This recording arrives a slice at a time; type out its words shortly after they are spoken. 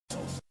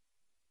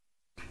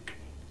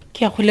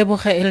Ke a go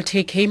leboga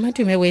LTK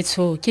madume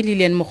wetso ke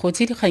Lilian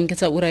Mogotsi dikgang ke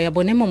tsa ura ya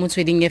bone mo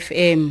motsweding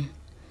FM.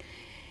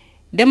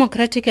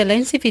 Democratic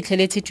Alliance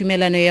fitlheletse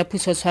tumellano ya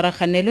puso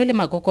tshwaraganelo le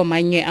makoko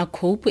mannye a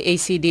COPE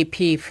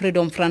ACDP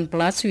Freedom Front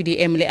Plus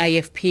UDM le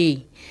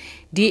IFP.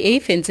 DA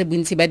fentse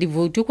bontsi ba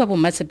divoutu kwa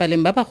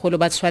bommasepaleng ba bagolo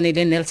ba tshwane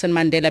le Nelson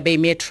Mandela Bay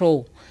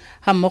Metro.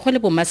 Ha mmogo le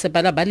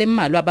bommasepala ba le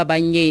mmalwa ba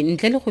bannye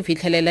ntle le go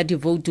fitlhelela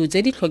divoutu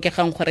tse di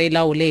tlhokegang gore e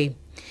laole.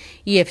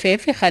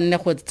 EFF ga nne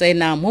go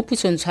tsena mo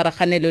pusong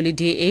tshwaraganelo le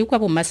DA kwa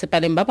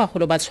bommasepaleng ba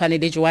bagolo ba tshwane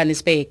le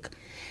Johannesburg.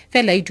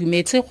 Fela e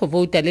dumetse go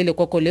vouta le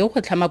lekoko leo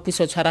go tlhama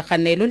puso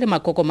tshwaraganelo le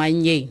makoko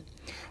mannye.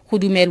 Go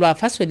dumelwa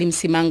fa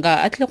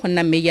Msimanga a tle go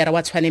nna meyara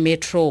wa Tshwane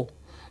Metro.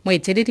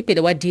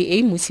 Moeteledipele wa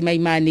DA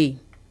Musimaimane.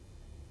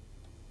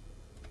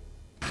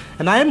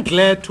 And I am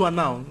glad to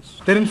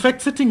announce that in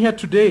fact sitting here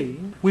today,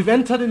 we've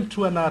entered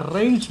into an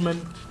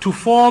arrangement to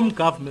form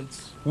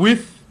governments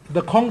with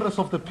the Congress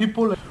of the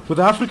People, with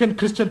the African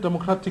Christian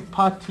Democratic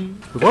Party.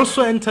 We've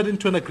also entered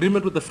into an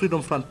agreement with the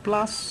Freedom Front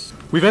Plus.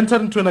 We've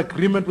entered into an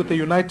agreement with the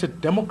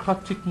United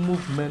Democratic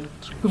Movement.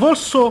 We've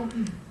also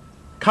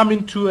come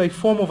into a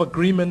form of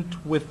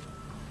agreement with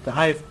the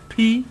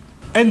IFP.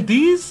 And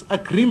these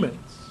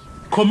agreements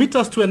commit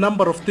us to a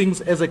number of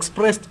things as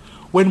expressed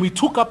when we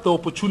took up the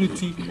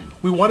opportunity.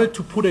 We wanted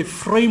to put a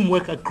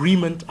framework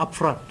agreement up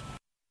front.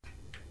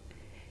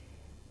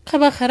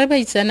 Khabagare ba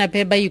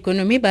itsanape ba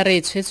ikonomi ba re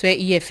tshwetswe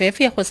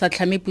EFF ya go sa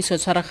tlhame puso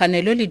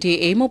tshwaraganelo le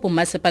DA mo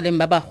bommasepaleng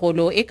ba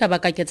bagolo e ka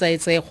baka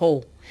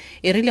ketsaetsego.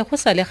 E rile go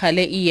sa le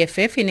gale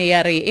EFF ne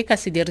ya re e ka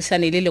se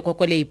dirisane le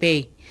lekoko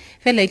leipe.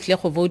 Fela itle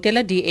go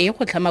voutela DA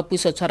go tlhama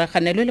puso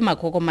tshwaraganelo le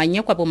makoko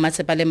mannye kwa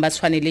bommasepaleng ba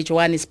tshwane le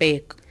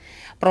Johannesburg.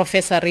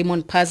 Professor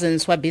Raymond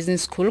Parsons wa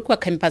Business School kwa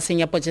campuseng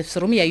ya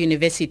Potchefstroom ya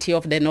University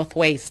of the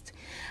Northwest.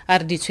 A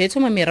re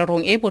ditshwetso mo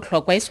mererong e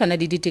botlhokwa e tshwana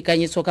le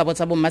ditekanyetso ka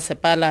botsa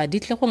bommasepala di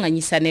tle go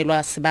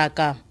nganyisanelwa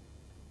sebaka.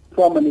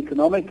 From an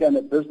economic and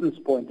a business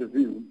point of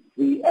view,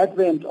 the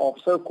advent of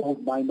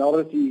so-called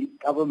minority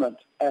government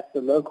at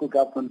the local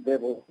government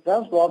level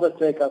does rather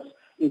take us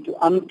into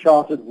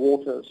uncharted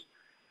waters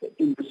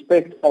in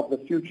respect of the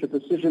future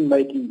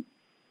decision-making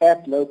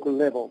at local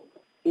level.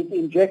 It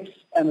injects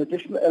an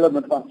additional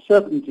element of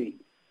uncertainty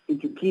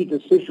into key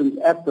decisions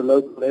at the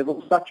local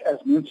level, such as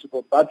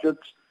municipal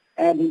budgets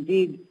and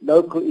indeed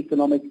local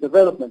economic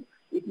development.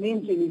 It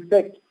means in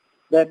effect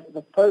that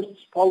the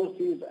posts,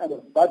 policies and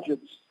the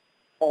budgets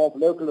of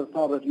local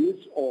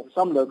authorities or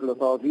some local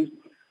authorities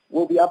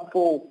will be up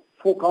for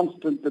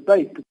constant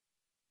debate.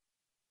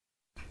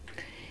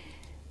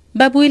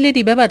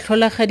 Babueledi ba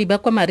batlholagadi ba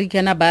kwa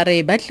Marikana ba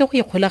re ba tle go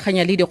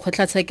ikgolaganya le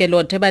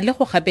dikgotlatshekelo te ba le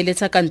go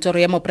gapeletsa kantoro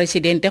ya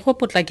mopresidente go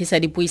potlakisa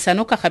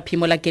dipuisano ka ga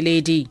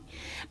phimolakeledi.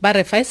 Ba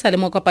re fa e sa le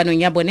mo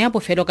kopanong ya bone ya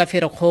bofelo ka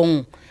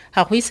Ferikgong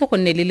ga go ise go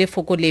nne le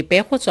lefoko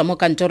lepe go tswa mo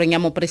kantorong ya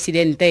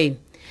mopresidente.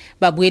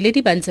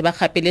 Babueledi ba ntse ba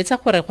gapeletsa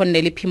gore go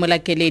nne le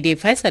phimolakeledi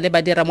fa e sa le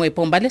ba dira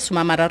moepong ba le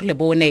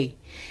 34.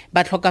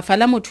 Ba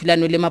tlhokafala mo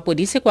thulano le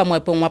mapodisi kwa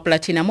moepong wa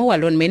Platinum mo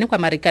Wallonmane kwa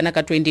Marikana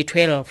ka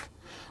 2012.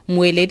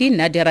 Mueledi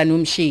Nadira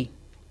Numshi.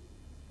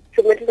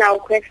 Submitted our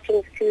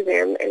questions to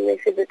them and they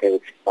said that they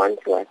would respond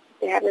to us.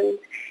 They haven't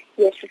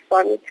yet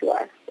responded to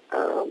us.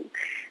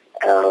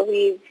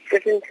 We've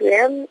written to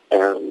them,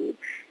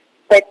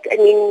 but I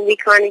mean, we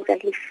can't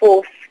exactly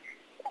force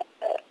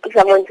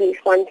someone to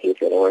respond to you if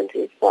they don't want to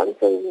respond.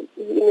 So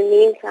in the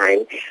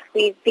meantime,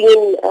 we've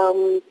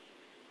been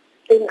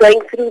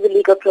going through the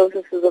legal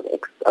processes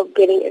of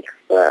getting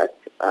experts,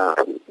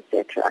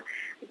 etc.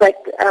 But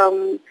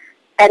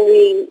and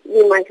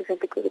we might just have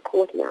to go to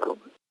court now.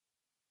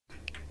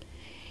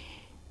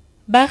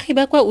 Baagi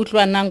ba kwa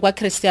utlwanang kwa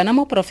Christiana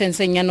mo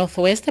profenseng ya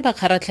Northwest ba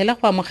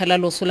kgaratlhela go amogela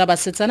loso la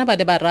basetsana ba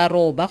le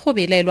bararo ba go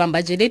belaelwang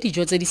ba jele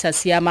dijo tse di sa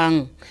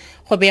siamang.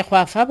 Go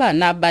begwa fa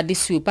bana ba le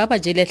supa ba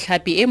jele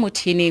tlhapi e mo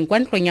thineng kwa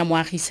ntlong ya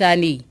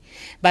moagisane.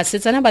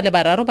 Basetsana ba le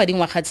bararo ba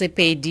dingwaga tse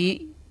 2,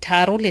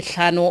 3 le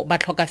 5 ba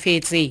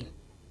tlhokafetse.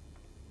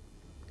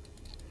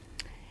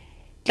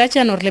 Tla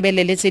jaanong re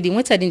lebelele tse dingwe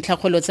tsa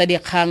dintlhakgolo tsa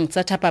dikgang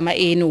tsa thapama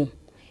eno.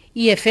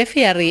 EFF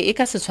ya re e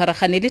ka se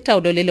tshwaragane le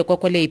taolo le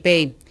lekoko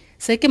leipe.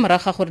 Se ke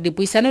moraga gore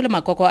dipuisano le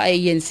makoko a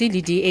ANC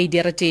le DA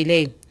di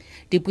retele.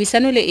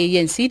 Dipuisano le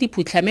ANC di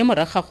phutlhame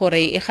moraga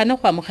gore e gane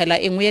go amogela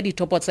engwe ya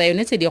ditopo tsa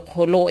yone tse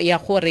dikgolo ya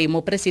gore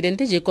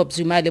mopresidente Jacob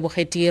Zuma le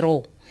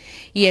bogetiro.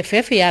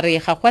 EFF ya re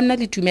ga go nna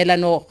le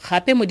tumellano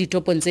gape mo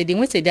ditopong tse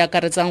dingwe tse di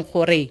akaretsang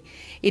gore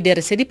e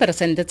dirise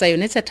diperesente tsa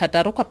yone tse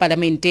 6 kwa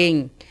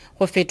parlamenteng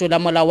go fetola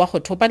molao wa go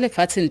thopa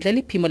lefatshe ntle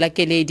le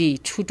phimolakeledi,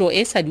 thuto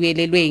e sa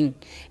duelelweng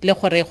le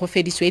gore go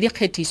fediswe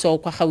dikgethiso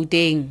kwa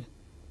Gauteng.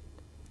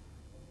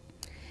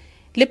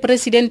 Le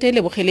presidente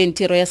le bogeleng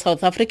tiro ya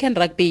South African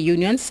Rugby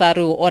Union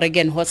Saru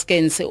Oregon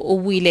Hoskins o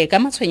buile ka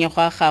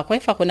matshwenyego a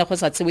gagwe fa go ne go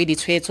sa tsewe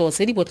ditshwetso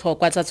tse di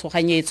botlhokwa tsa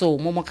tshoganyetso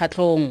mo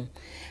mokgatlhong.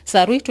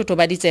 Saru e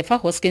totobaditse fa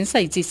Hoskins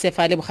a itsise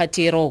fa le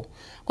bogatiro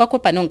kwa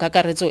kopanong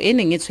kakaretso e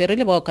neng e tshwere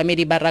le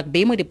baokamedi ba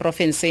rugby mo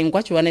diprofenseng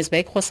kwa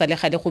Johannesburg go sa le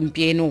gale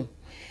gompieno.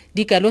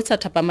 Dikalo tsa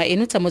thapama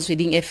eno tsa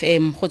motsweding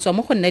FM go tswa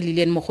mo go nna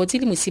Lilian Mogotsi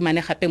le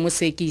mosimane gape mo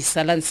seki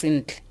salang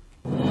sentle.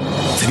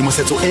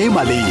 tshedimosetso e e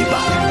maleba,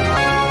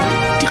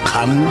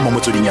 dikgang mo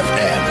Motsweding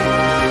FM,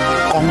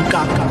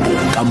 konka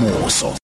bokamoso.